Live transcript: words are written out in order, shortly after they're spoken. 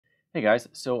Hey guys,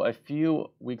 so a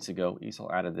few weeks ago,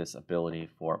 Easel added this ability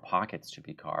for pockets to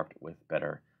be carved with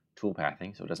better tool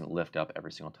pathing, so it doesn't lift up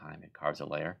every single time it carves a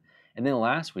layer. And then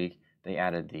last week, they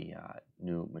added the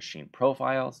new machine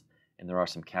profiles, and there are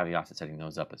some caveats to setting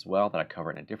those up as well that I cover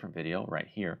in a different video right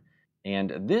here.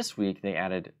 And this week, they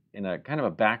added, in a kind of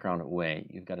a background way,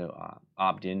 you've got to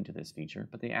opt into this feature,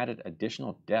 but they added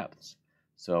additional depths.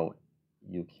 So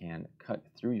you can cut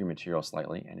through your material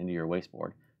slightly and into your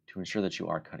wasteboard to ensure that you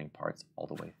are cutting parts all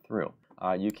the way through.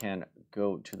 You can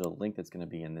go to the link that's going to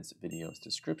be in this video's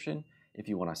description if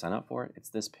you want to sign up for it. It's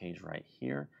this page right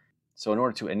here. So in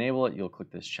order to enable it, you'll click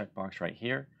this checkbox right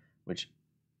here, which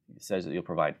says that you'll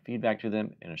provide feedback to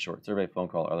them in a short survey, phone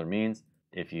call, or other means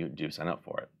if you do sign up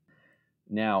for it.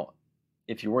 Now,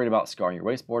 if you're worried about scarring your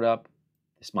wasteboard up,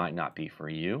 this might not be for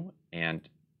you,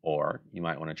 or you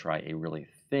might want to try a really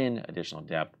thin additional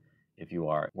depth if you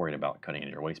are worried about cutting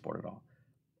into your wasteboard at all.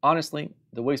 Honestly,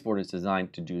 the wasteboard is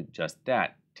designed to do just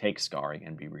that, take scarring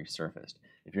and be resurfaced.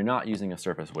 If you're not using a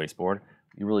surface wasteboard,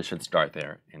 you really should start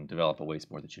there and develop a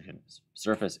wasteboard that you can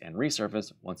surface and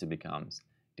resurface once it becomes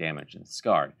damaged and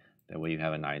scarred. That way you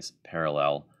have a nice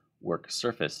parallel work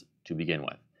surface to begin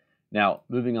with. Now,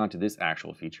 moving on to this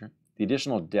actual feature, the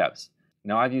additional depths.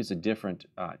 Now, I've used a different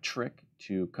trick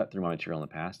to cut through my material in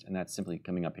the past, and that's simply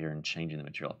coming up here and changing the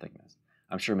material thickness.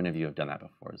 I'm sure many of you have done that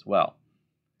before as well.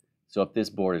 So if this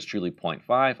board is truly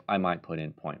 0.5, I might put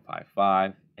in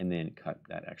 0.55 and then cut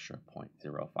that extra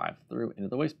 0.05 through into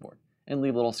the wasteboard and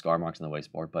leave little scar marks on the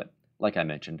wasteboard. But like I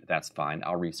mentioned, that's fine.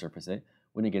 I'll resurface it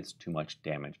when it gets too much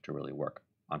damage to really work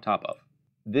on top of.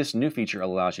 This new feature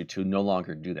allows you to no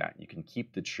longer do that. You can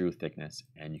keep the true thickness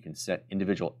and you can set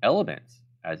individual elements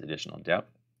as additional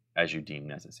depth as you deem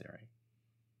necessary.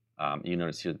 You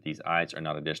notice here that these eyes are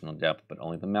not additional depth, but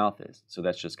only the mouth is. So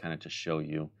that's just kind of to show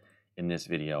you in this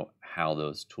video how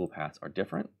those tool paths are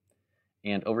different.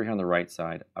 And over here on the right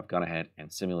side, I've gone ahead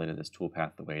and simulated this tool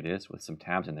path the way it is with some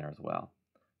tabs in there as well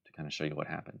to kind of show you what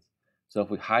happens. So if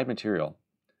we hide material,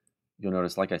 you'll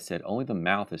notice, like I said, only the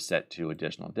mouth is set to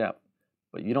additional depth,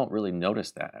 but you don't really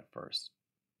notice that at first.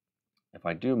 If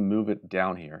I do move it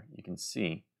down here, you can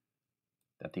see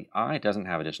that the eye doesn't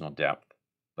have additional depth,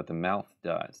 but the mouth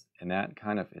does. And that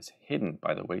kind of is hidden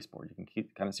by the wasteboard. You can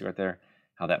kind of see right there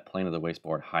how that plane of the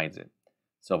wasteboard hides it.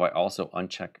 So if I also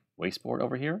uncheck wasteboard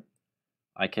over here,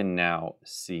 I can now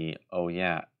see, oh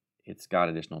yeah, it's got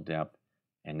additional depth,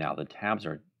 and now the tabs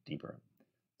are deeper.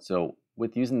 So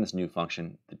with using this new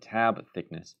function, the tab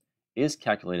thickness is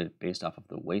calculated based off of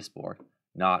the wasteboard,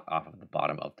 not off of the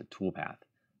bottom of the toolpath.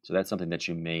 So that's something that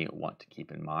you may want to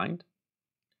keep in mind.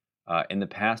 In the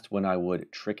past, when I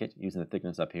would trick it using the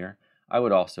thickness up here, I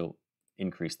would also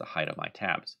increase the height of my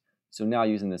tabs. So now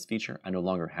using this feature, I no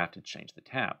longer have to change the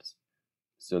tabs.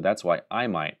 So that's why I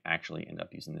might actually end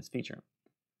up using this feature.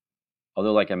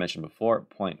 Although, like I mentioned before,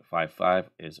 0.55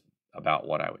 is about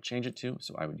what I would change it to.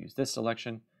 So I would use this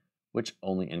selection, which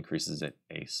only increases it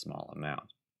a small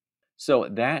amount. So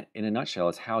that, in a nutshell,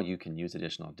 is how you can use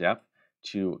additional depth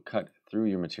to cut through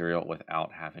your material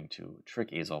without having to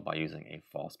trick Easel by using a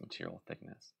false material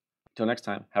thickness. Until next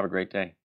time, have a great day.